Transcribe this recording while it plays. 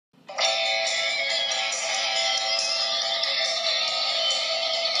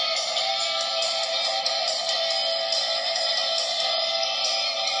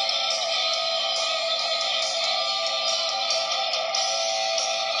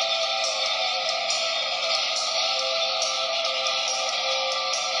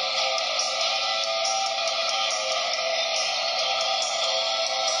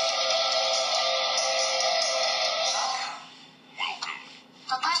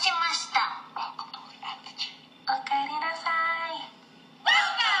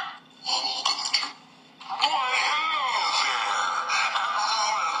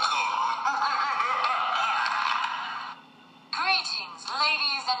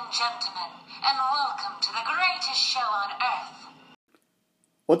and gentlemen, and welcome to the greatest show on earth.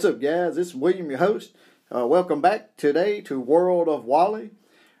 What's up, guys? This is William, your host. Welcome back today to World of Wally.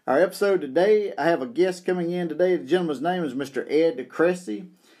 Our episode today, I have a guest coming in today. The gentleman's name is Mr. Ed Cressy.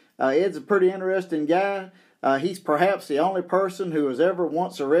 Ed's a pretty interesting guy. He's perhaps the only person who was ever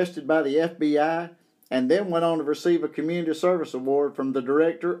once arrested by the FBI and then went on to receive a Community Service Award from the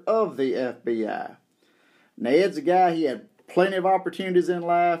director of the FBI. Now, Ed's a guy, he had plenty of opportunities in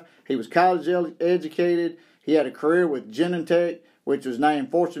life. He was college educated. He had a career with Genentech, which was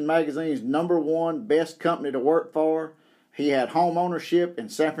named Fortune Magazine's #1 best company to work for. He had home ownership in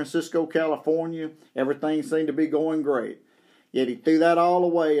San Francisco, California. Everything seemed to be going great. Yet he threw that all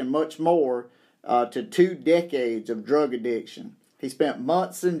away and much more to 2 decades of drug addiction. He spent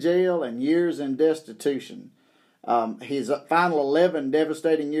months in jail and years in destitution. His final 11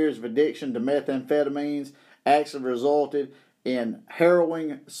 devastating years of addiction to methamphetamines actually resulted in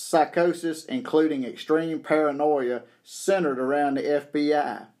harrowing psychosis, including extreme paranoia centered around the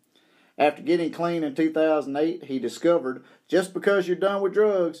FBI. After getting clean in 2008, he discovered, just because you're done with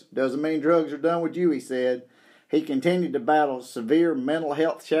drugs doesn't mean drugs are done with you, he said. He continued to battle severe mental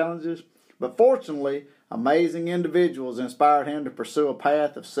health challenges, but fortunately, amazing individuals inspired him to pursue a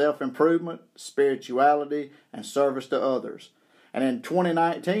path of self-improvement, spirituality, and service to others. And in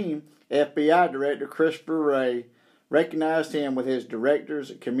 2019, FBI Director Christopher Wray recognized him with his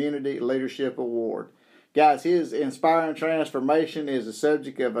Director's Community Leadership Award. Guys, his inspiring transformation is the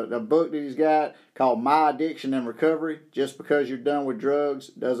subject of a book that he's got called My Addiction and Recovery. Just because you're done with drugs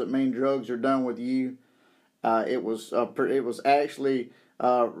doesn't mean drugs are done with you. It was actually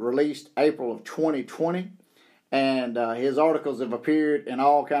released April of 2020, and his articles have appeared in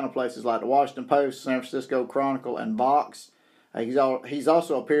all kind of places like the Washington Post, San Francisco Chronicle, and Vox. He's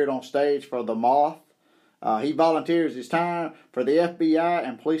also appeared on stage for The Moth. He volunteers his time for the FBI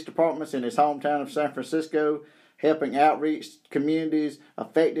and police departments in his hometown of San Francisco, helping outreach communities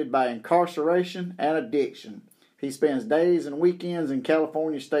affected by incarceration and addiction. He spends days and weekends in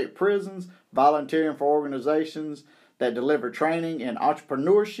California state prisons, volunteering for organizations that deliver training in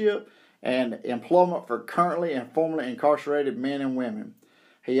entrepreneurship and employment for currently and formerly incarcerated men and women.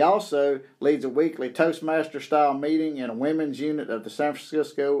 He also leads a weekly Toastmaster-style meeting in a women's unit of the San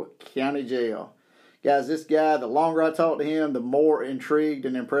Francisco County Jail. Guys, this guy, the longer I talked to him, the more intrigued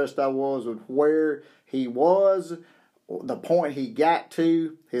and impressed I was with where he was, the point he got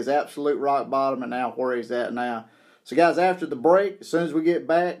to, his absolute rock bottom, and now where he's at now. So, guys, after the break, as soon as we get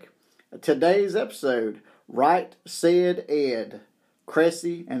back, today's episode, Right Said Ed,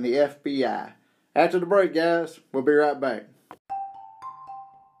 Cressy and the FBI. After the break, guys, we'll be right back.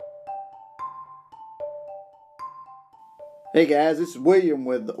 Hey guys, this is William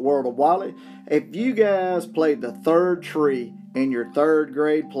with World of Wally. If you guys played the third tree in your 3rd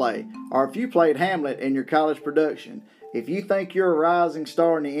grade play, or if you played Hamlet in your college production, if you think you're a rising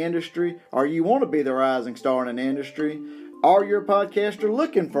star in the industry, or you want to be the rising star in the industry, or you're a podcaster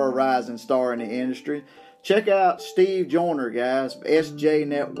looking for a rising star in the industry, check out Steve Joyner, guys, SJ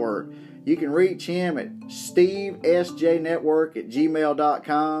Network. You can reach him at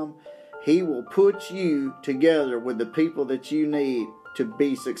stevesjnetwork@gmail.com. He will put you together with the people that you need to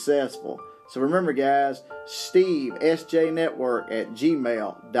be successful. So remember, guys,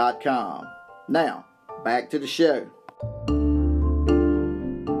 stevesjnetwork@gmail.com. Now, back to the show.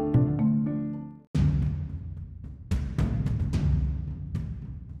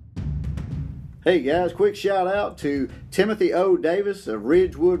 Hey guys, quick shout out to Timothy O. Davis of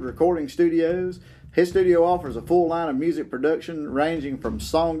Ridgewood Recording Studios. His studio offers a full line of music production ranging from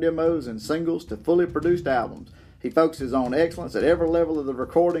song demos and singles to fully produced albums. He focuses on excellence at every level of the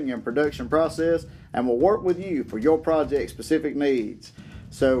recording and production process and will work with you for your project-specific needs.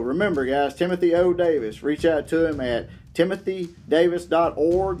 So remember, guys, Timothy O. Davis. Reach out to him at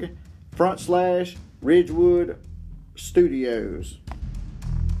timothydavis.org/Ridgewood Studios.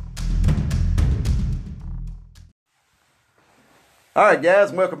 Alright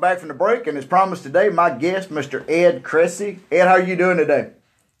guys, welcome back from the break, and as promised today, my guest, Mr. Ed Cressy. Ed, how are you doing today?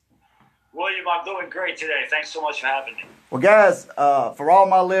 William, I'm doing great today. Thanks so much for having me. Well guys, for all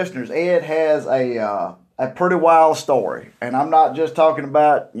my listeners, Ed has a pretty wild story. And I'm not just talking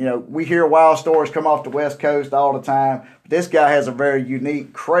about, we hear wild stories come off the West Coast all the time. But this guy has a very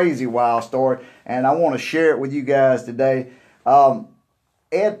unique, crazy wild story, and I want to share it with you guys today.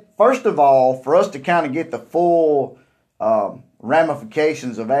 Ed, first of all, for us to kind of get the full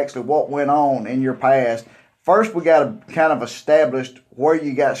ramifications of actually what went on in your past, first we got to kind of establish where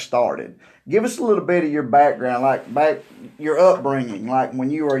you got started. Give us a little bit of your background, like your upbringing, like when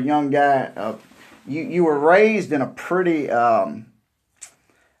you were a young guy. You were raised in a pretty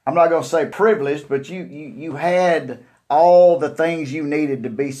I'm not going to say privileged, but you had all the things you needed to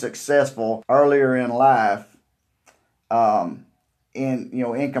be successful earlier in life,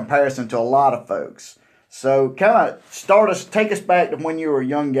 in comparison to a lot of folks. So kind of take us back to when you were a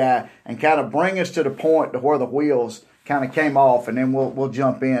young guy and kind of bring us to the point to where the wheels kind of came off, and then we'll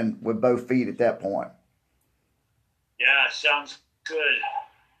jump in with both feet at that point. Yeah, sounds good.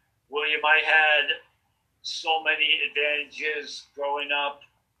 William, I had so many advantages growing up.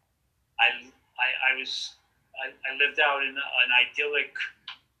 I lived out in an idyllic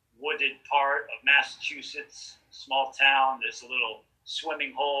wooded part of Massachusetts, small town. There's a little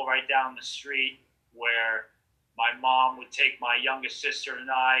swimming hole right down the street where my mom would take my youngest sister and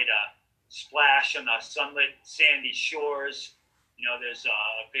I to splash on the sunlit sandy shores. There's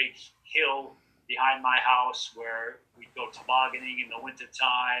a big hill behind my house where we'd go tobogganing in the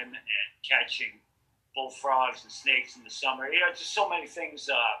wintertime and catching bullfrogs and snakes in the summer. Just so many things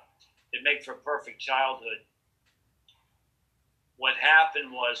that make for a perfect childhood.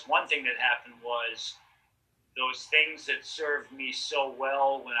 One thing that happened was those things that served me so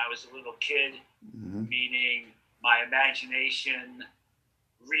well when I was a little kid, meaning my imagination,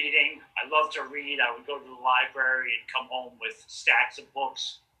 reading. I love to read. I would go to the library and come home with stacks of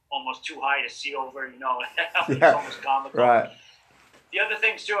books, almost too high to see over, It was almost comical. Right. The other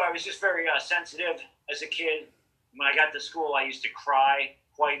things, too, I was just very sensitive as a kid. When I got to school, I used to cry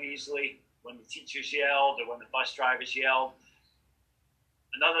quite easily when the teachers yelled or when the bus drivers yelled.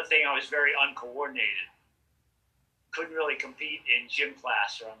 Another thing, I was very uncoordinated. Couldn't really compete in gym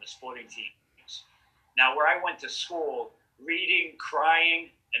class or on the sporting teams. Now, where I went to school, reading, crying,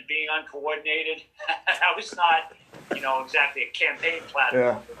 and being uncoordinated, I was not, exactly a campaign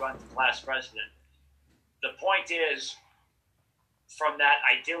platform to run for class president. The point is, from that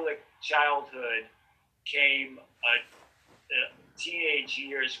idyllic childhood came teenage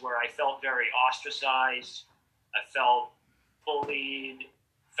years where I felt very ostracized. I felt bullied,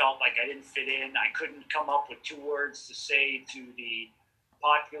 felt like I didn't fit in. I couldn't come up with 2 words to say to the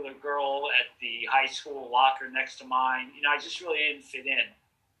popular girl at the high school locker next to mine. I just really didn't fit in.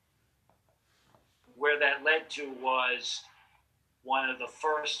 Where that led to was one of the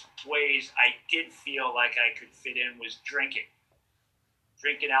first ways I did feel like I could fit in was drinking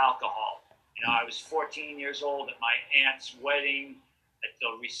alcohol. I was 14 years old at my aunt's wedding at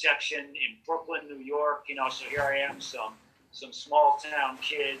the reception in Brooklyn, New York. So here I am, some small town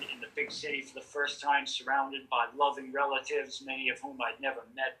kid in the big city for the first time, surrounded by loving relatives, many of whom I'd never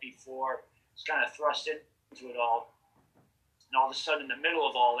met before. Just kind of thrust into it all. And all of a sudden, in the middle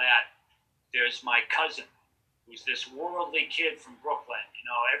of all that, there's my cousin, who's this worldly kid from Brooklyn.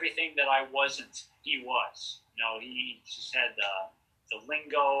 Everything that I wasn't, he was. He just had the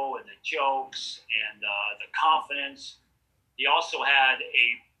lingo and the jokes and the confidence. He also had a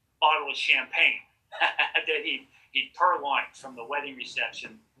bottle of champagne that he'd purloined from the wedding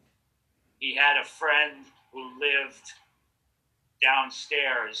reception. He had a friend who lived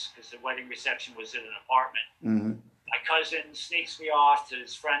downstairs because the wedding reception was in an apartment. Mm-hmm. My cousin sneaks me off to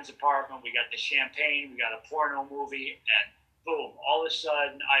his friend's apartment. We got the champagne, we got a porno movie, and boom, all of a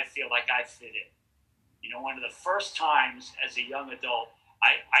sudden I feel like I fit in. One of the first times as a young adult,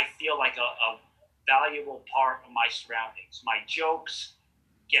 I feel like a valuable part of my surroundings. My jokes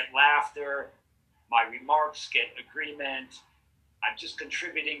get laughter, my remarks get agreement. I'm just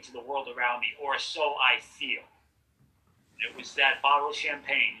contributing to the world around me, or so I feel. It was that bottle of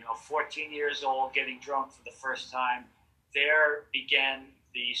champagne, 14 years old, getting drunk for the first time. There began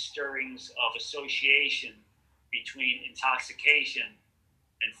the stirrings of association between intoxication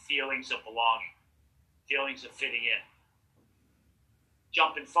and feelings of belonging, feelings of fitting in.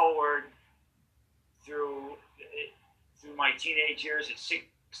 Jumping forward through my teenage years, at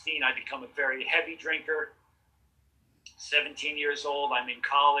 16, I become a very heavy drinker. 17 years old, I'm in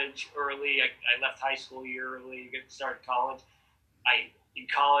college early. I left high school a year early, started college. In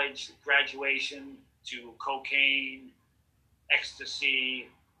college, graduation to cocaine, ecstasy,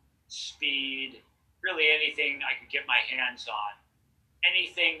 speed, really anything I could get my hands on.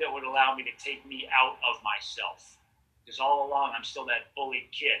 Anything that would allow me to take me out of myself. Because all along, I'm still that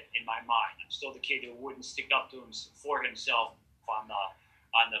bullied kid in my mind. I'm still the kid who wouldn't stick up to him for himself on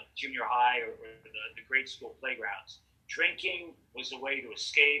the junior high or the grade school playgrounds. Drinking was a way to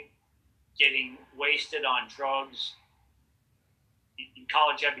escape, getting wasted on drugs. In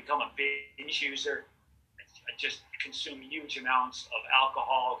college, I'd become a binge user. I just consumed huge amounts of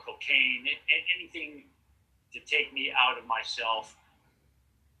alcohol, cocaine, anything to take me out of myself.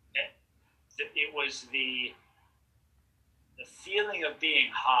 It was the feeling of being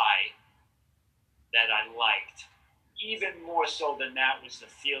high that I liked. even more so than that was the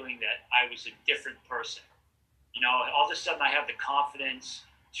feeling that I was a different person. You know, all of a sudden I have the confidence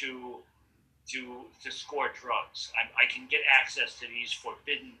to score drugs. I can get access to these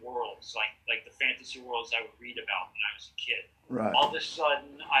forbidden worlds, like the fantasy worlds I would read about when I was a kid. Right. All of a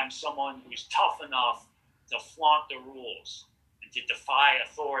sudden, I'm someone who's tough enough to flaunt the rules and to defy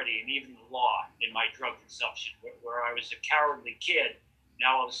authority and even the law in my drug consumption. Where I was a cowardly kid,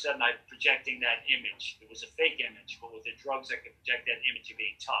 now all of a sudden I'm projecting that image. It was a fake image, but with the drugs I could project that image of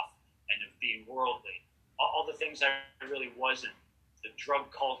being tough and of being worldly. All the things I really wasn't. The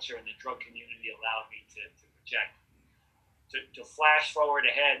drug culture and the drug community allowed me to project. To flash forward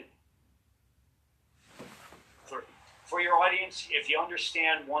ahead, for your audience, if you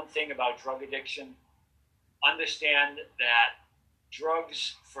understand one thing about drug addiction, understand that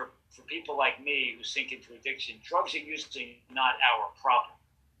drugs, for people like me who sink into addiction, drugs are usually not our problem.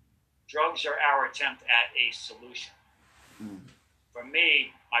 Drugs are our attempt at a solution. For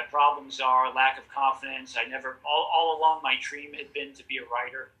me, my problems are lack of confidence. All along my dream had been to be a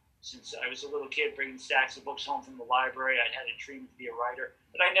writer. Since I was a little kid bringing stacks of books home from the library, I had a dream to be a writer,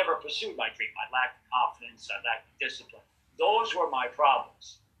 but I never pursued my dream. I lacked confidence, I lacked discipline. Those were my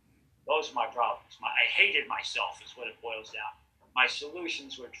problems. I hated myself is what it boils down. My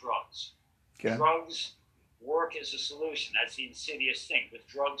solutions were drugs. Okay. Drugs work as a solution. That's the insidious thing. With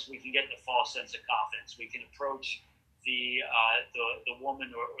drugs, we can get the false sense of confidence. We can approach the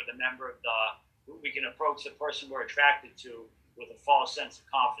woman or the member of we can approach the person we're attracted to with a false sense of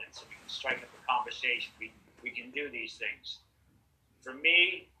confidence. We can strike up a conversation. We can do these things. For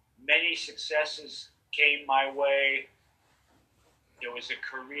me, many successes came my way. There was a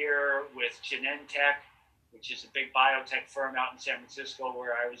career with Genentech, which is a big biotech firm out in San Francisco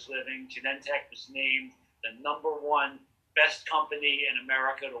where I was living. Genentech was named the #1 best company in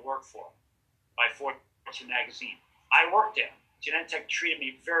America to work for by Fortune magazine. I worked there. Genentech treated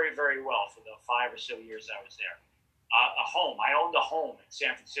me very, very well for the 5 or so years I was there. I owned a home in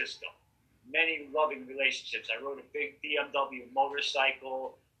San Francisco. Many loving relationships. I rode a big BMW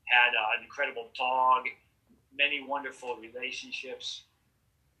motorcycle, had an incredible dog, many wonderful relationships.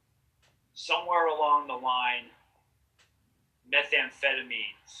 Somewhere along the line,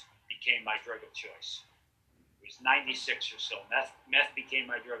 methamphetamines became my drug of choice. It was 96 or so. Meth became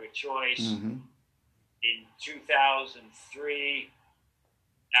my drug of choice. Mm-hmm. In 2003,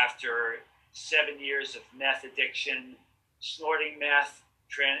 after 7 years of meth addiction, snorting meth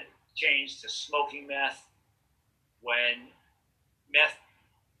changed to smoking meth. When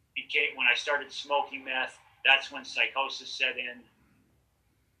I started smoking meth, that's when psychosis set in.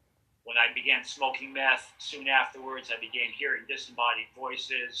 When I began smoking meth, soon afterwards, I began hearing disembodied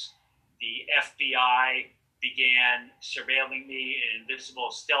voices. The FBI began surveilling me in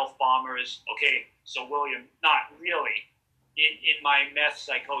invisible stealth bombers. Okay, so William, not really. In my meth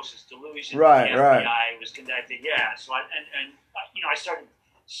psychosis delusion, the FBI was conducting. Yeah, so I started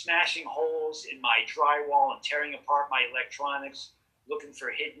smashing holes in my drywall and tearing apart my electronics, looking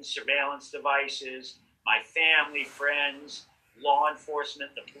for hidden surveillance devices. My family, friends, law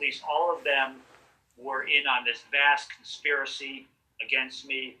enforcement, the police, all of them were in on this vast conspiracy against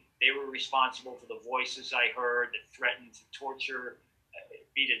me. They were responsible for the voices I heard that threatened to torture,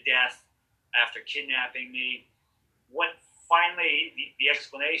 be to death after kidnapping me. What finally the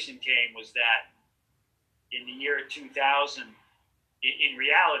explanation came was that in the year 2000, in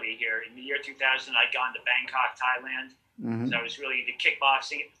reality here, in the year 2000, I'd gone to Bangkok, Thailand. Mm-hmm. So I was really into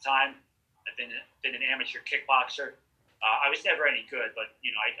kickboxing at the time. I've been an amateur kickboxer. I was never any good, but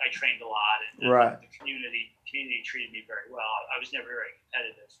I trained a lot, and the community treated me very well. I was never very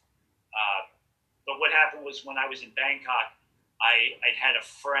competitive. But what happened was when I was in Bangkok, I had a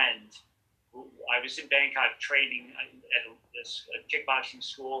friend who I was in Bangkok training at this kickboxing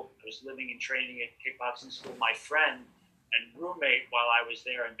school. I was living and training at kickboxing school. My friend and roommate while I was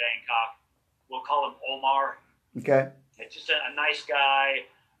there in Bangkok, we'll call him Omar. Okay. Just a nice guy,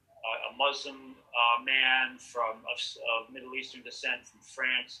 a Muslim man of Middle Eastern descent from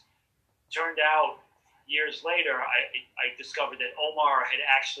France. Turned out, years later, I discovered that Omar had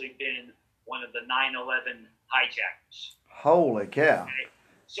actually been one of the 9/11 hijackers. Holy cow. Okay?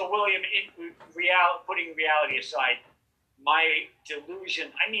 So, William, putting reality aside, my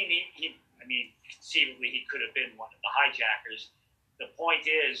delusion, conceivably he could have been one of the hijackers. The point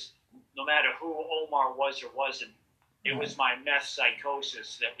is, no matter who Omar was or wasn't, it was my meth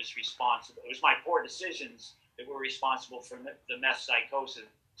psychosis that was responsible. It was my poor decisions that were responsible for the meth psychosis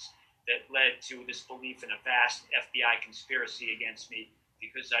that led to this belief in a vast FBI conspiracy against me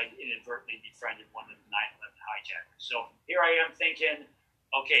because I inadvertently befriended one of the 9/11 hijackers. So here I am thinking,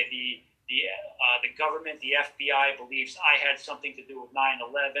 okay, the the government, the FBI, believes I had something to do with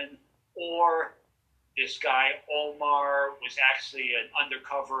 9/11, or this guy Omar was actually an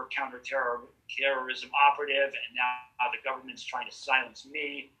undercover counterterrorism operative, and now the government's trying to silence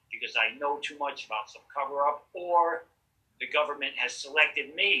me because I know too much about some cover-up, or the government has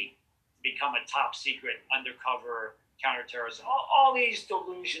selected me to become a top secret undercover counterterrorism. All these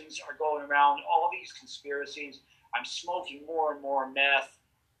delusions are going around, all these conspiracies. I'm smoking more and more meth.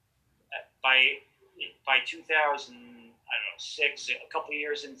 By 2006, a couple of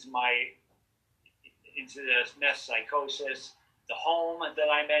years into the meth psychosis, the home that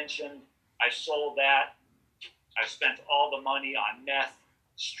I mentioned, I sold that. I spent all the money on meth,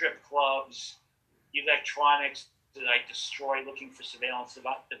 strip clubs, electronics that I destroyed looking for surveillance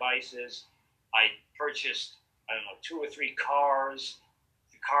devices. I purchased, 2 or 3 cars.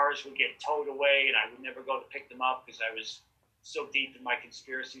 The cars would get towed away, and I would never go to pick them up because I was so deep in my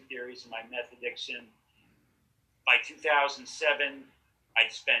conspiracy theories and my meth addiction. By 2007,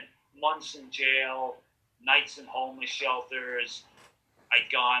 I'd spent months in jail, nights in homeless shelters. I'd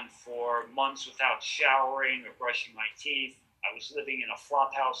gone for months without showering or brushing my teeth. I was living in a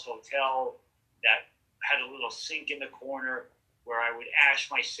flophouse hotel that had a little sink in the corner where I would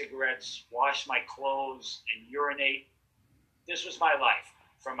ash my cigarettes, wash my clothes, and urinate. This was my life.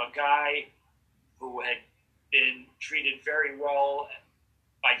 From a guy who had been treated very well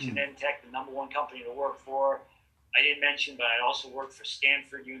by Genentech, the number 1 company to work for. I didn't mention, but I also worked for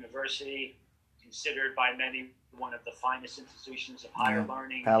Stanford University, considered by many one of the finest institutions of higher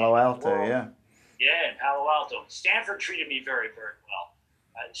learning. Palo Alto, yeah. Yeah, in Palo Alto. Stanford treated me very, very well.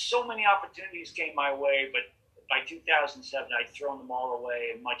 So many opportunities came my way, but by 2007, I'd thrown them all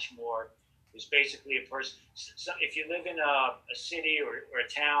away and much more. It was basically a person. So if you live in a city or a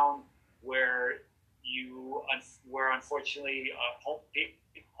town where unfortunately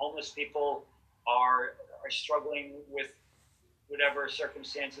homeless people are struggling with whatever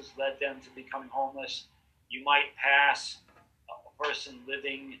circumstances led them to becoming homeless, you might pass a person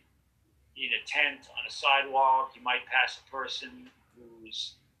living in a tent on a sidewalk. You might pass a person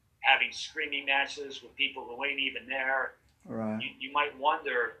who's having screaming matches with people who ain't even there. Right. You might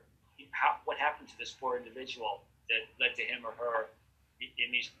wonder what happened to this poor individual that led to him or her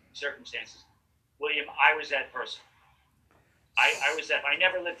in these circumstances. William, I was that person. I was that. I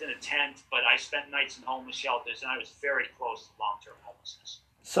never lived in a tent, but I spent nights in homeless shelters, and I was very close to long-term homelessness.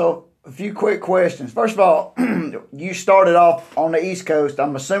 So, a few quick questions. First of all, you started off on the East Coast,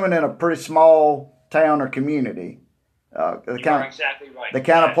 I'm assuming in a pretty small town or community. You are exactly right. The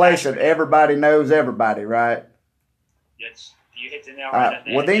kind of place that everybody knows everybody, right? Yes. You hit the nail right on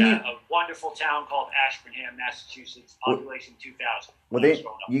the well, head. A wonderful town called Ashburnham, Massachusetts, population 2,000. Well, then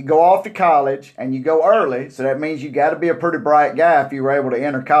you go off to college and you go early, so that means you got to be a pretty bright guy if you were able to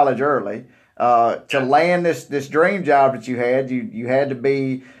enter college early. To land this dream job that you had to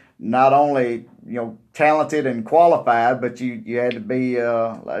be not only talented and qualified, but you had to be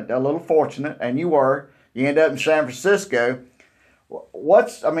a little fortunate, and you were. You end up in San Francisco.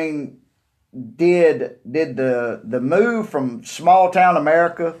 Did the move from small town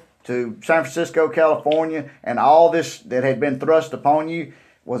America to San Francisco, California, and all this that had been thrust upon you,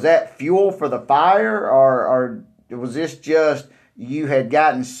 was that fuel for the fire, or was this just you had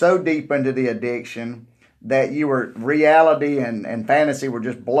gotten so deep into the addiction that reality and fantasy were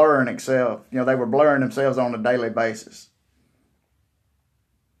just blurring itself? They were blurring themselves on a daily basis.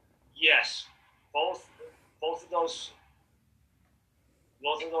 Yes, both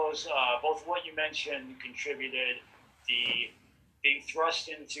what you mentioned contributed. The being thrust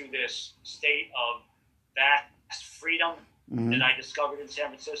into this state of vast freedom that I discovered in San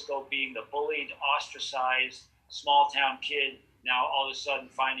Francisco, being the bullied, ostracized, small town kid, now all of a sudden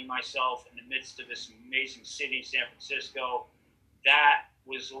finding myself in the midst of this amazing city, San Francisco. That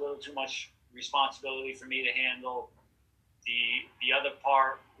was a little too much responsibility for me to handle. The other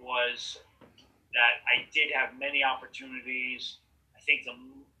part was that I did have many opportunities. I think the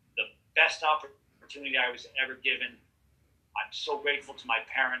best opportunity I was ever given, I'm so grateful to my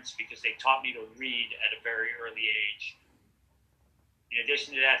parents because they taught me to read at a very early age. In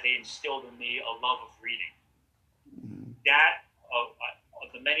addition to that, they instilled in me a love of reading. That,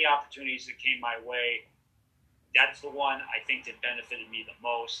 of the many opportunities that came my way, that's the one I think that benefited me the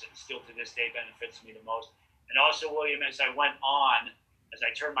most, and still to this day benefits me the most. And also, William, as I went on, as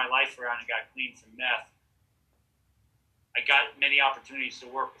I turned my life around and got clean from meth, I got many opportunities to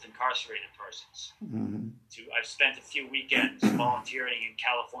work with incarcerated persons. I've spent a few weekends volunteering in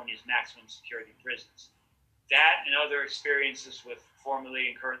California's maximum security prisons. That and other experiences with formerly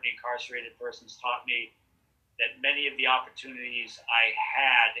and currently incarcerated persons taught me that many of the opportunities I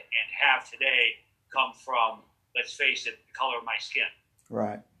had and have today come from, let's face it, the color of my skin.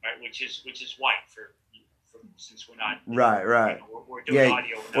 Right. Right, which is white for since we're not. Right. We're doing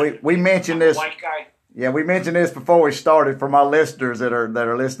audio. We mentioned this. White guy. Yeah, we mentioned this before we started for my listeners that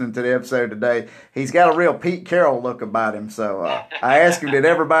are listening to the episode today. He's got a real Pete Carroll look about him. So I asked him, did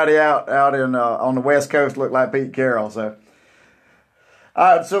everybody out in on the West Coast look like Pete Carroll? So,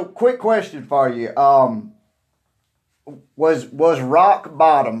 all right. So, quick question for you: was rock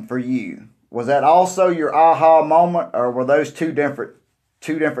bottom for you? Was that also your aha moment, or were those two different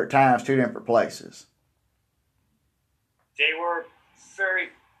times, two different places?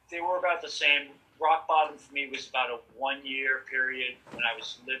 They were about the same. Rock bottom for me was about a 1 year period when I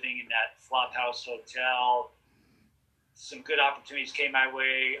was living in that Flophouse Hotel. Some good opportunities came my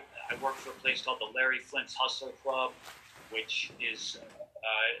way. I worked for a place called the Larry Flint's Hustler Club, which is,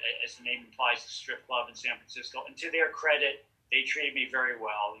 as the name implies, a strip club in San Francisco. And to their credit, they treated me very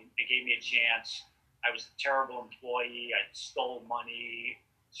well. They gave me a chance. I was a terrible employee. I stole money,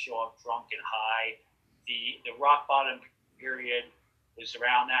 show up drunk and high. The rock bottom period was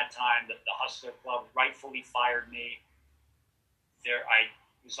around that time that the Hustler Club rightfully fired me. I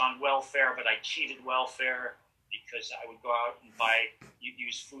was on welfare, but I cheated welfare because I would go out and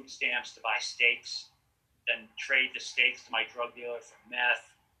use food stamps to buy steaks, then trade the steaks to my drug dealer for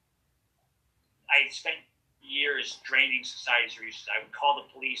meth. I spent years draining society's resources. I would call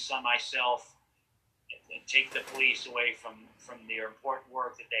the police on myself and take the police away from their important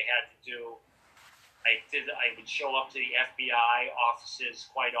work that they had to do. I would show up to the FBI offices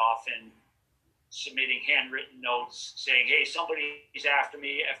quite often, submitting handwritten notes saying, "Hey, somebody's after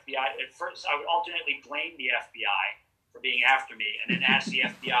me." FBI. At first, I would alternately blame the FBI for being after me, and then ask the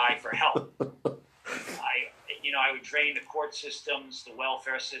FBI for help. I would drain the court systems, the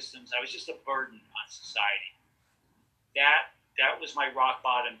welfare systems. I was just a burden on society. That was my rock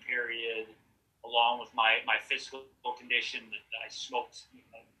bottom period, along with my physical condition. That I smoked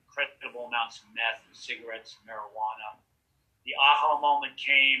incredible amounts of meth and cigarettes and marijuana. The aha moment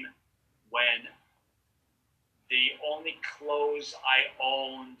came when the only clothes I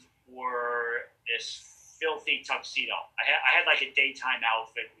owned were this filthy tuxedo. I had like a daytime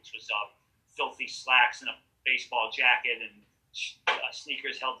outfit, which was filthy slacks and a baseball jacket and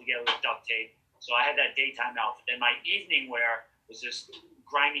sneakers held together with duct tape. So I had that daytime outfit. Then my evening wear was this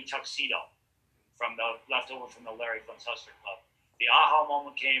grimy tuxedo leftover from the Larry Flint's Hustler Club. The aha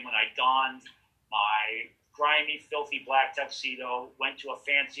moment came when I donned my grimy, filthy black tuxedo, went to a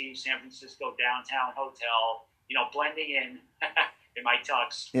fancy San Francisco downtown hotel, blending in my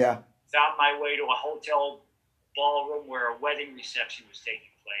tux. Yeah. Found my way to a hotel ballroom where a wedding reception was taking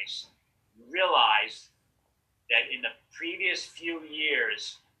place. Realized that in the previous few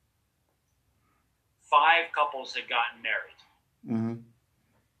years, 5 couples had gotten married. Mm-hmm.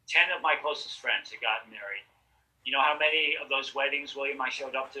 10 of my closest friends had gotten married. You know how many of those weddings, William, I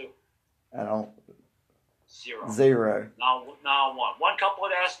showed up to? I don't. 0. Not one. One couple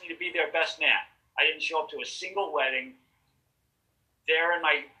had asked me to be their best man. I didn't show up to a single wedding. There in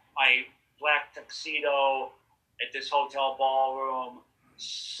my black tuxedo at this hotel ballroom,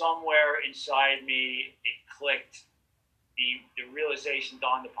 somewhere inside me, it clicked. The realization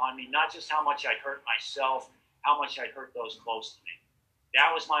dawned upon me, not just how much I'd hurt myself, how much I'd hurt those close to me.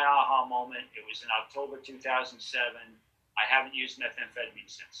 That was my aha moment. It was in October 2007. I haven't used methamphetamine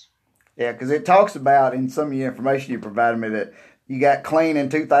since. Yeah, because it talks about in some of the information you provided me that you got clean in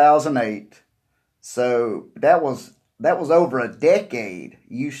 2008. So that was over a decade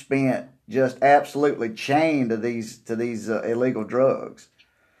you spent just absolutely chained to these illegal drugs.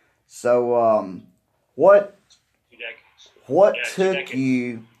 So what 2 decades. What Yeah, took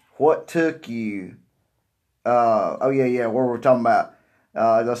you? Where we're talking about.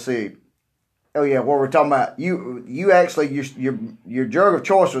 Let's see. Oh yeah, where we're talking about you actually your drug of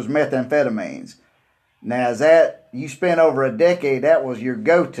choice was methamphetamines. Now is that you spent over a decade? That was your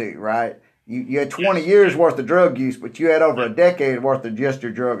go-to, right? You had 20 years worth of drug use, but you had over a decade worth of just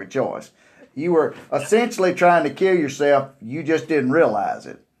your drug of choice. You were essentially trying to kill yourself. You just didn't realize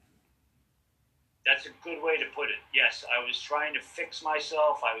it. That's a good way to put it. Yes, I was trying to fix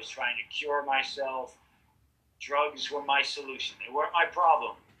myself. I was trying to cure myself. Drugs were my solution. They weren't my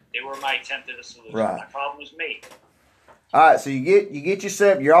problem. They were my attempt at a solution. Right. My problem was me. All right, so you get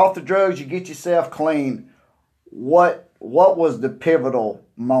yourself, you're off the drugs, you get yourself clean. What was the pivotal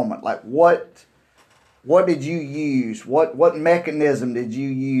moment? Like what did you use? What mechanism did you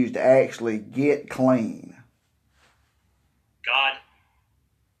use to actually get clean? God.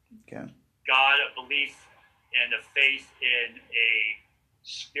 Okay. God, a belief and a faith in a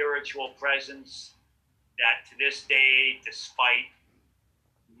spiritual presence that to this day, despite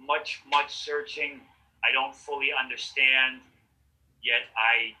much searching, I don't fully understand, yet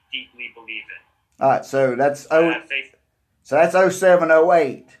I deeply believe in. All right, so that's I have faith. So that's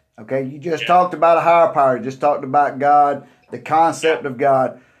 0708. Okay, you just talked about a higher power. You just talked about God, the concept of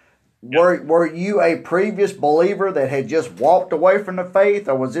God. Were you a previous believer that had just walked away from the faith,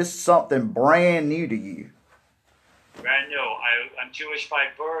 or was this something brand new to you? Brand new. I'm Jewish by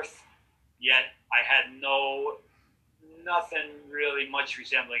birth, yet I had nothing really much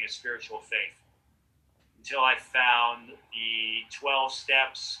resembling a spiritual faith until I found the 12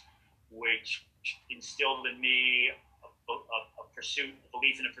 steps, which instilled in me a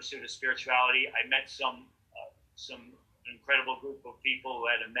belief in a pursuit of spirituality. I met some incredible group of people who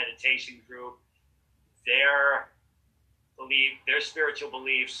had a meditation group. Their spiritual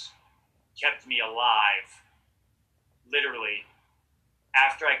beliefs kept me alive. Literally,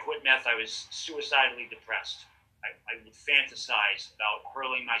 after I quit meth, I was suicidally depressed. I would fantasize about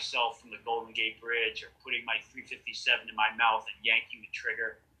hurling myself from the Golden Gate Bridge or putting my 357 in my mouth and yanking the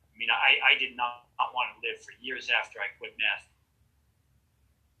trigger. I mean, I did not want to live for years after I quit meth.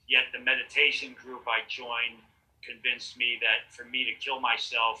 Yet the meditation group I joined convinced me that for me to kill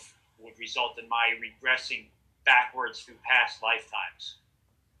myself would result in my regressing backwards through past lifetimes.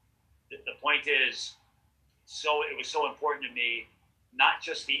 The point is, it was so important to me, not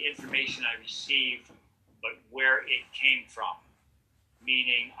just the information I received, but where it came from.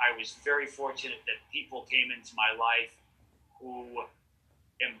 Meaning, I was very fortunate that people came into my life who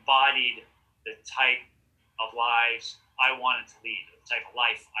embodied the type of lives I wanted to lead, the type of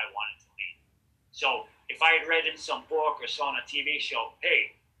life I wanted to lead. So if I had read in some book or saw on a TV show,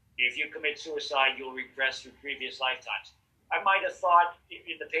 hey, if you commit suicide, you'll regress through previous lifetimes, I might have thought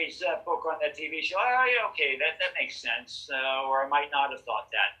in the page of that book on that TV show, oh, yeah, okay, that makes sense. Or I might not have thought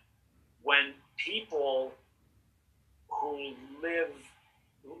that. When people who lived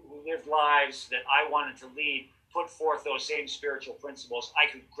lives that I wanted to lead put forth those same spiritual principles, I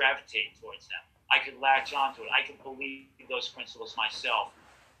could gravitate towards them. I could latch onto it. I could believe those principles myself.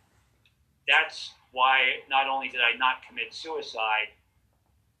 That's why not only did I not commit suicide,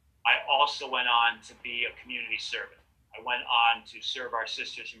 I also went on to be a community servant. I went on to serve our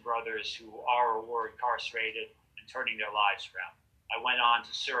sisters and brothers who are or were incarcerated and turning their lives around. I went on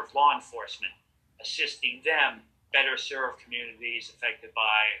to serve law enforcement, assisting them better serve communities affected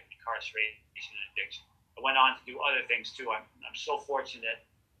by incarceration and addiction. I went on to do other things too. I'm so fortunate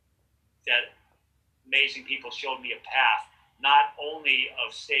that amazing people showed me a path, not only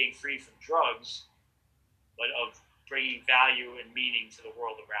of staying free from drugs, but of bringing value and meaning to the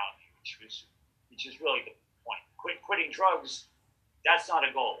world around me, which is really the point. Quitting drugs, that's not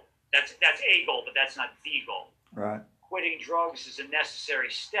a goal. That's a goal, but that's not the goal. Right. Quitting drugs is a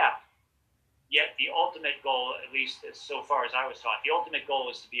necessary step, yet the ultimate goal, at least so far as I was taught, the ultimate goal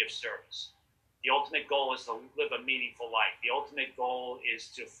is to be of service. The ultimate goal is to live a meaningful life. The ultimate goal is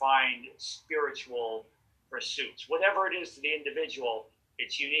to find spiritual pursuits. Whatever it is to the individual,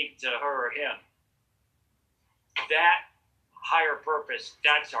 it's unique to her or him. That higher purpose,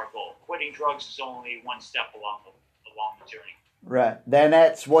 that's our goal. Quitting drugs is only one step along the journey. Right. Then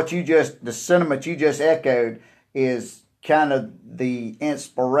that's what the sentiment you just echoed is kind of the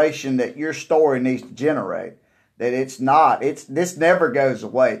inspiration that your story needs to generate. That this never goes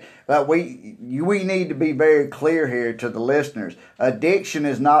away. But we need to be very clear here to the listeners. Addiction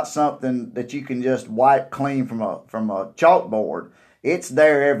is not something that you can just wipe clean from a chalkboard. It's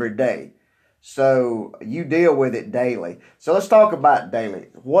there every day. So you deal with it daily. So let's talk about daily.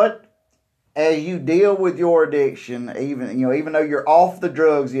 As you deal with your addiction, even though you're off the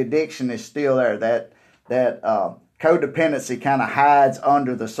drugs, the addiction is still there. That codependency kind of hides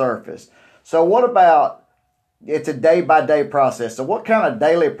under the surface. So what about, it's a day-by-day process. So what kind of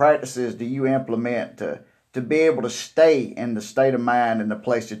daily practices do you implement to be able to stay in the state of mind and the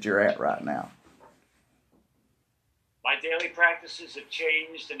place that you're at right now? My daily practices have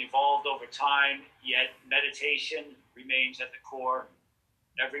changed and evolved over time, yet meditation remains at the core.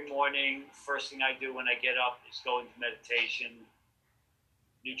 Every morning, first thing I do when I get up is go into meditation.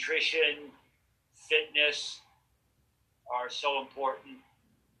 Nutrition, fitness are so important.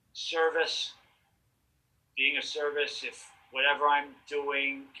 Service, being of service, if whatever I'm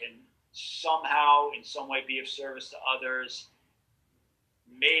doing can somehow, in some way, be of service to others,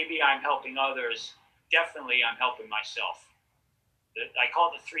 maybe I'm helping others, definitely I'm helping myself. I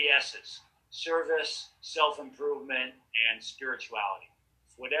call it the 3 S's: service, self-improvement, and spirituality.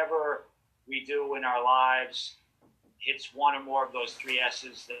 Whatever we do in our lives hits one or more of those 3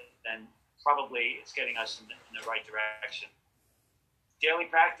 S's, then probably it's getting us in the right direction. Daily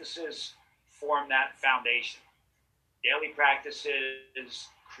practices, form that foundation. Daily practices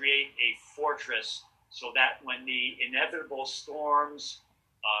create a fortress so that when the inevitable storms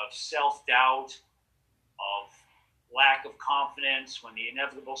of self-doubt, of lack of confidence, when the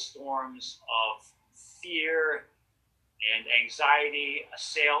inevitable storms of fear and anxiety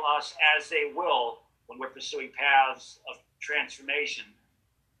assail us, as they will when we're pursuing paths of transformation.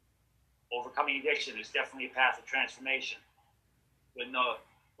 Overcoming addiction is definitely a path of transformation. When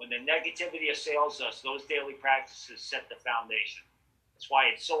the negativity assails us, those daily practices set the foundation. That's why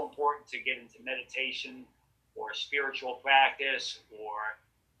it's so important to get into meditation or spiritual practice or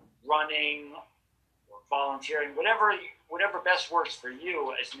running or volunteering, whatever best works for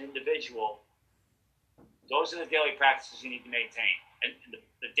you as an individual. Those are the daily practices you need to maintain. And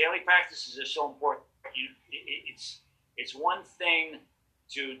the daily practices are so important. It's one thing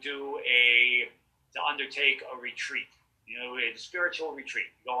to undertake a retreat, a spiritual retreat.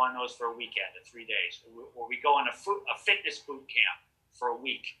 We go on those for a weekend or 3 days, or we go on a fitness boot camp for a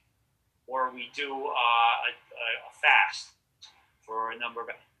week, or we do a fast for a number of.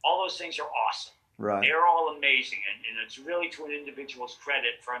 All those things are awesome. Right. They're all amazing, and it's really to an individual's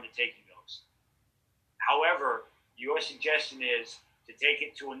credit for undertaking those. However, your suggestion is to take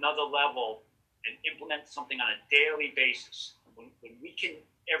it to another level and implement something on a daily basis. When we can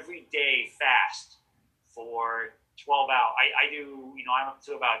every day fast for 12 hours, I do, I'm up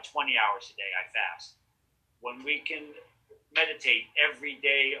to about 20 hours a day I fast. When we can meditate every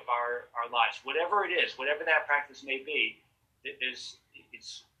day of our lives, whatever it is, whatever that practice may be,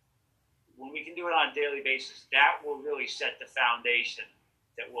 when we can do it on a daily basis, that will really set the foundation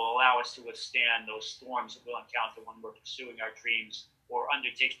that will allow us to withstand those storms that we'll encounter when we're pursuing our dreams or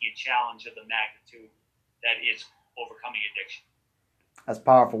undertaking a challenge of the magnitude that is overcoming addiction. That's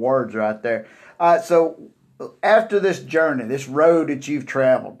powerful words right there. So after this journey, this road that you've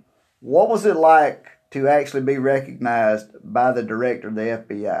traveled, what was it like to actually be recognized by the director of the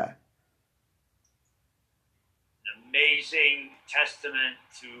FBI? An amazing testament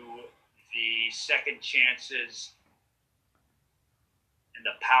to the second chances and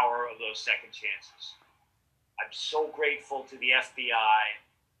the power of those second chances. I'm so grateful to the FBI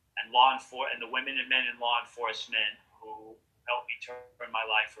and law enforcement and the women and men in law enforcement who helped me turn my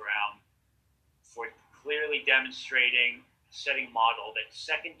life around, for clearly demonstrating, setting model that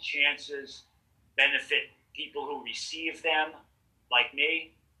second chances benefit people who receive them, like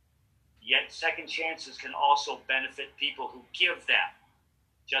me, yet second chances can also benefit people who give them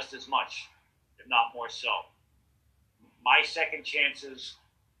just as much, if not more so. My second chances,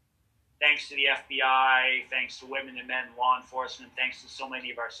 thanks to the FBI, thanks to women and men in law enforcement, thanks to so many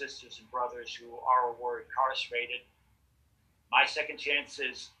of our sisters and brothers who are or were incarcerated, my second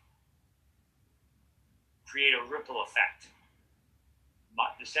chances create a ripple effect.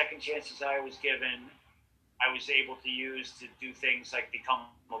 The second chances I was given, I was able to use to do things like become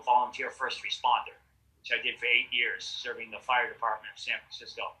a volunteer first responder, which I did for 8 years, serving the fire department of San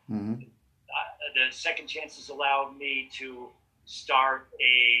Francisco. Mm-hmm. The second chances allowed me to start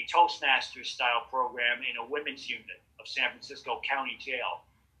a Toastmasters style program in a women's unit of San Francisco County Jail,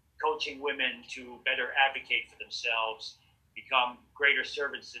 coaching women to better advocate for themselves, become greater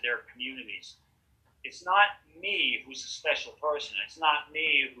servants to their communities. It's not me who's a special person. It's not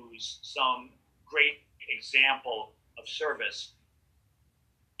me who's some great example of service.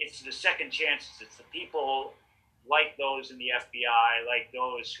 It's the second chances. It's the people like those in the FBI, like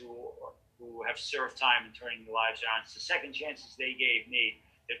those who have served time and turning their lives around. It's the second chances they gave me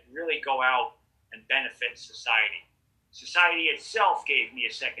that really go out and benefit society. Society itself gave me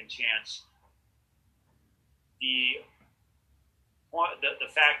a second chance. The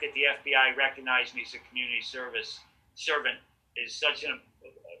fact that the FBI recognized me as a community servant is such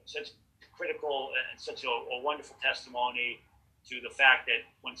critical and such a wonderful testimony to the fact that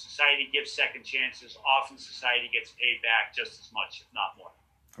when society gives second chances, often society gets paid back just as much, if not more.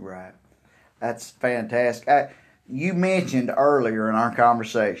 Right. That's fantastic. You mentioned earlier in our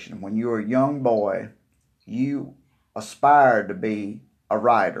conversation, when you were a young boy, you aspired to be a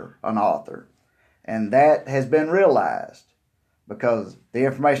writer, an author. And that has been realized, because the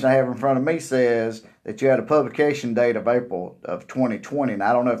information I have in front of me says that you had a publication date of April of 2020. And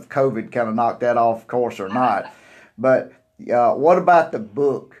I don't know if COVID kind of knocked that off course or not. But what about the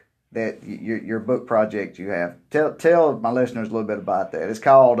book, that your book project you have? Tell my listeners a little bit about that. It's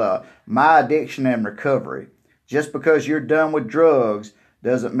called My Addiction and Recovery. Just because you're done with drugs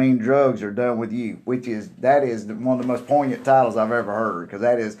doesn't mean drugs are done with you, that is one of the most poignant titles I've ever heard, because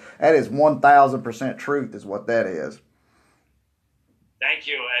that is 1,000% truth is what that is. Thank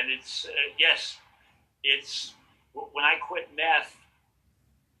you. And it's, yes, it's, when I quit meth,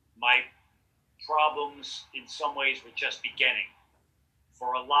 my problems in some ways were just beginning.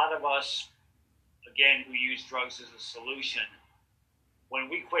 For a lot of us, again, who use drugs as a solution, when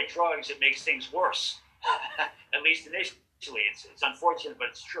we quit drugs, it makes things worse, at least initially. It's unfortunate, but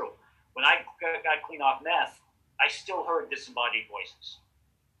it's true. When I got clean off meth, I still heard disembodied voices.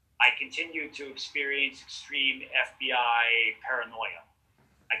 I continued to experience extreme FBI paranoia.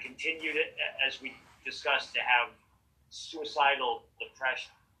 I continued, as we discussed, to have suicidal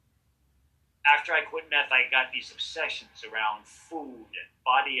depression. After I quit meth, I got these obsessions around food and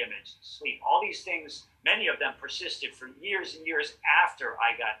body image and sleep. All these things, many of them persisted for years and years after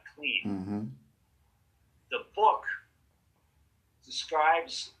I got clean. Mm-hmm. The book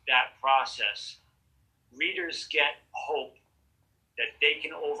describes that process. Readers get hope that they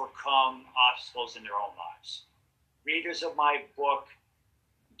can overcome obstacles in their own lives. Readers of my book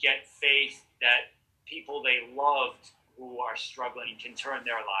get faith that people they loved who are struggling can turn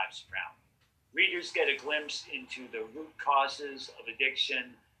their lives around. Readers get a glimpse into the root causes of addiction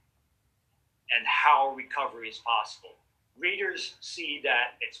and how recovery is possible. Readers see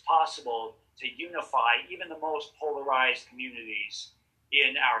that it's possible to unify even the most polarized communities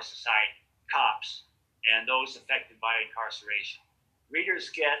in our society, cops and those affected by incarceration. Readers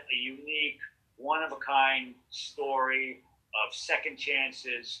get a unique, one-of-a-kind story of second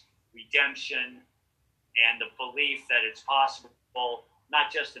chances, redemption, and the belief that it's possible,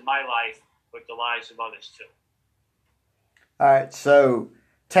 not just in my life, but the lives of others too. All right, so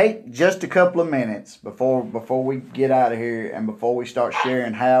take just a couple of minutes before we get out of here and before we start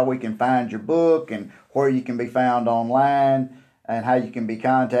sharing how we can find your book and where you can be found online and how you can be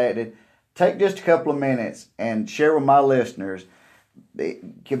contacted. Take just a couple of minutes and share with my listeners,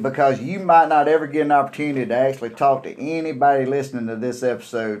 because you might not ever get an opportunity to actually talk to anybody listening to this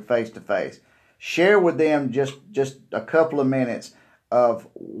episode face to face. Share with them just a couple of minutes of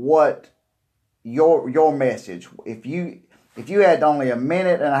what your message. If you had only a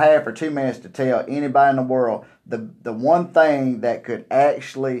minute and a half or 2 minutes to tell anybody in the world the one thing that could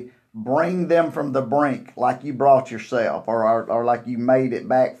actually bring them from the brink, like you brought yourself, or like you made it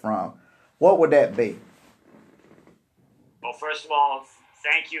back from, what would that be? Well, first of all,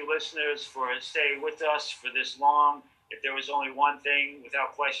 thank you, listeners, for staying with us for this long. If there was only one thing,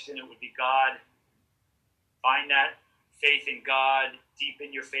 without question, it would be God. Find that faith in God,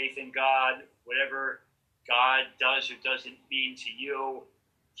 deepen your faith in God, whatever God does or doesn't mean to you.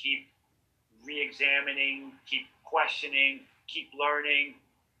 Keep re-examining, keep questioning, keep learning.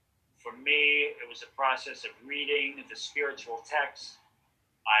 For me, it was a process of reading the spiritual texts.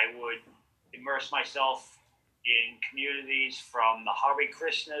 I would immerse myself in communities from the Hare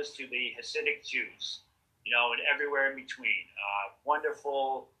Krishnas to the Hasidic Jews, and everywhere in between.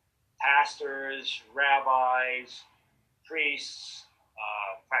 Wonderful pastors, rabbis, priests,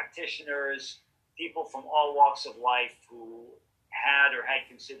 practitioners, people from all walks of life who had or had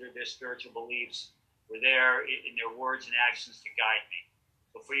considered their spiritual beliefs were there in their words and actions to guide me.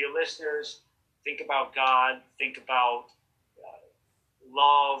 So for your listeners, think about God, think about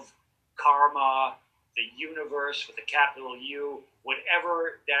love, karma, the universe with a capital U,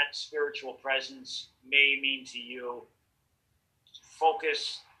 whatever that spiritual presence may mean to you.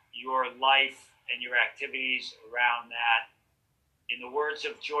 Focus your life and your activities around that. In the words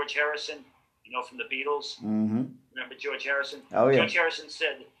of George Harrison, from the Beatles, mm-hmm. Remember George Harrison? Oh, yeah. George Harrison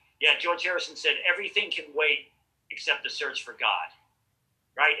said, everything can wait except the search for God.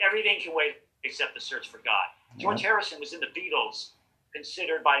 Right? Everything can wait except the search for God. George Harrison was in the Beatles,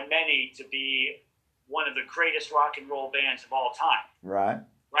 considered by many to be one of the greatest rock and roll bands of all time. Right.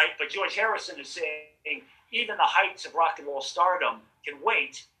 Right? But George Harrison is saying even the heights of rock and roll stardom can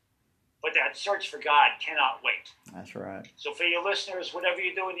wait, but that search for God cannot wait. That's right. So for your listeners, whatever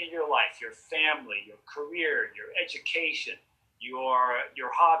you're doing in your life, your family, your career, your education,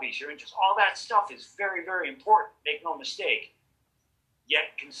 your hobbies, your interests, all that stuff is very, very important. Make no mistake.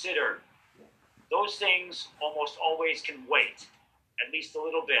 Yet consider those things almost always can wait, at least a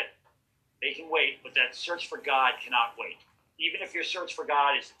little bit. They can wait, but that search for God cannot wait. Even if your search for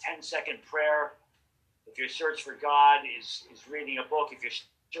God is a 10-second prayer, if your search for God is reading a book, if your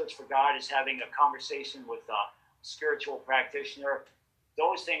search for God is having a conversation with a spiritual practitioner,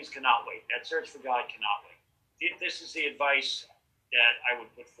 those things cannot wait. That search for God cannot wait. This is the advice that I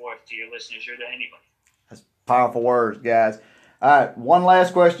would put forth to your listeners or to anybody. That's powerful words, guys. All right, one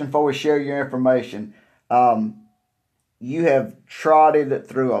last question before we share your information. You have trotted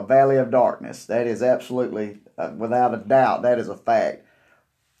through a valley of darkness. That is absolutely, without a doubt, that is a fact.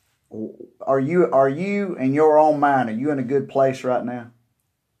 Are you in your own mind, are you in a good place right now?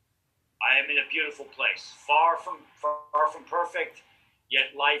 I am in a beautiful place. Far from perfect,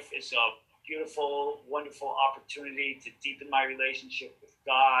 yet life is a beautiful, wonderful opportunity to deepen my relationship with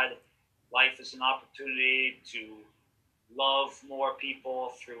God. Life is an opportunity to love more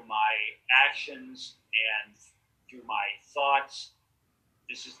people through my actions and through my thoughts.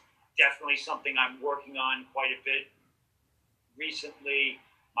 This is definitely something I'm working on quite a bit. Recently,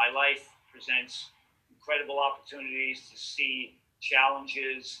 my life presents incredible opportunities to see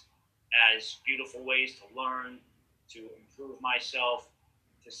challenges as beautiful ways to learn, to improve myself.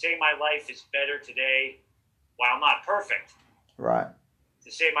 To say my life is better today, while not perfect. Right.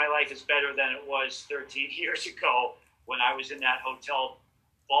 To say my life is better than it was 13 years ago when I was in that hotel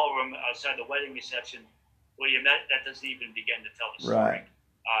ballroom outside the wedding reception, William, that doesn't even begin to tell the story. Right.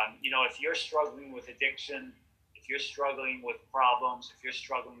 If you're struggling with addiction, if you're struggling with problems, if you're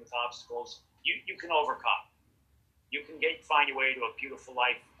struggling with obstacles, you can overcome. You can find your way to a beautiful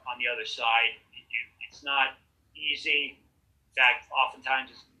life on the other side. It's not easy. In fact,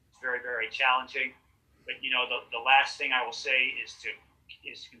 oftentimes it's very, very challenging. But the last thing I will say is to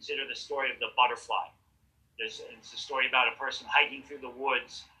consider the story of the butterfly. It's a story about a person hiking through the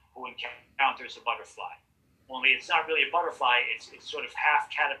woods who encounters a butterfly. Only it's not really a butterfly. It's sort of half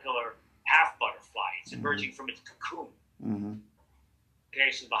caterpillar, half butterfly. It's emerging from its cocoon. Mm-hmm. Okay,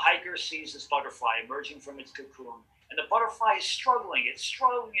 so the hiker sees this butterfly emerging from its cocoon, and the butterfly is struggling. It's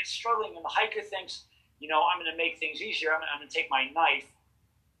struggling, and the hiker thinks, I'm going to make things easier. I'm going to take my knife.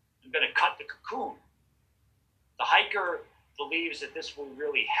 I'm going to cut the cocoon. The hiker believes that this will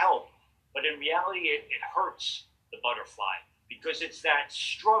really help, but in reality, it hurts the butterfly because it's that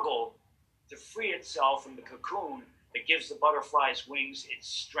struggle to free itself from the cocoon that gives the butterfly's wings its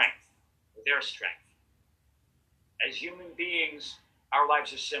strength, or their strength. As human beings, our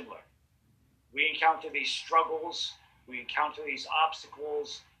lives are similar. We encounter these struggles, we encounter these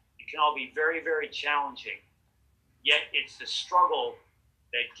obstacles. It can all be very, very challenging. Yet it's the struggle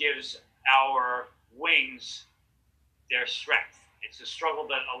that gives our wings their strength. It's a struggle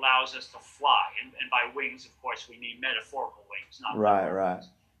that allows us to fly. And by wings, of course, we mean metaphorical wings, not right, right.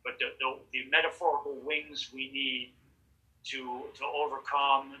 But the metaphorical wings we need to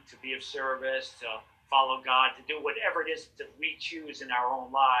overcome, to be of service, to follow God, to do whatever it is that we choose in our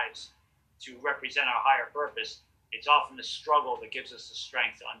own lives to represent our higher purpose. It's often the struggle that gives us the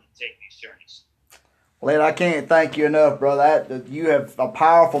strength to undertake these journeys. Well, Ed, I can't thank you enough, brother. That you have a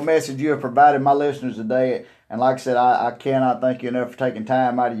powerful message you have provided my listeners today. And like I said, I cannot thank you enough for taking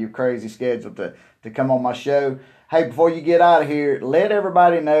time out of your crazy schedule to come on my show. Hey, before you get out of here, let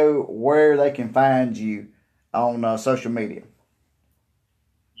everybody know where they can find you on social media.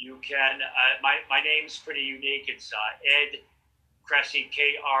 You can. My name's pretty unique. It's Ed Cressy,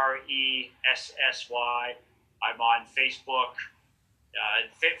 Kressy. I'm on Facebook.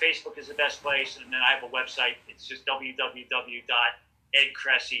 Facebook is the best place, and then I have a website. It's just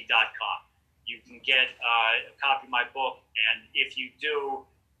www.edcressy.com. You can get a copy of my book, and if you do,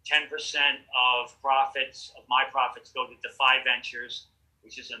 10% of my profits go to Defy Ventures,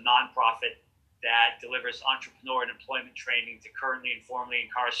 which is a nonprofit that delivers entrepreneur and employment training to currently and formerly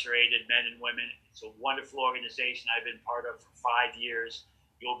incarcerated men and women. It's a wonderful organization I've been part of for 5 years.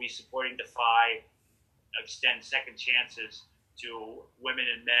 You'll be supporting Defy, extend second chances to women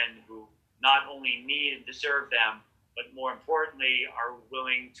and men who not only need and deserve them, but more importantly, are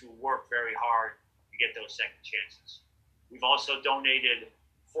willing to work very hard to get those second chances. We've also donated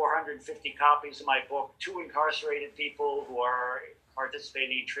 450 copies of my book to incarcerated people who are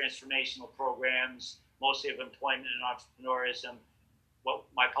participating in transformational programs, mostly of employment and entrepreneurism. What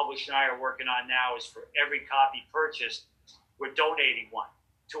my publisher and I are working on now is for every copy purchased, we're donating one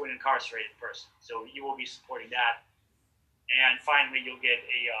to an incarcerated person. So you will be supporting that. And finally, you'll get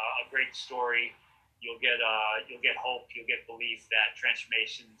a great story. You'll get hope. You'll get belief that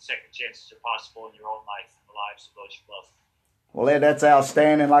transformation, second chances are possible in your own life and the lives of those you love. Well, Ed, that's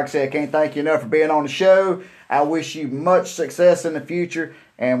outstanding. Like I said, I can't thank you enough for being on the show. I wish you much success in the future,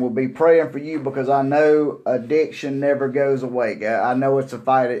 and we'll be praying for you because I know addiction never goes away. I know it's a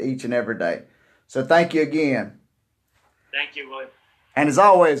fight each and every day. So thank you again. Thank you, William. And as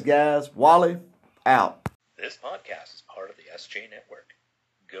always, guys, Wally out. This podcast is part of the SJ Network.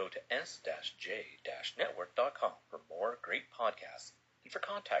 Go to s-j-network.com for more great podcasts and for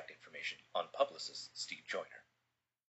contact information on publicist Steve Joyner.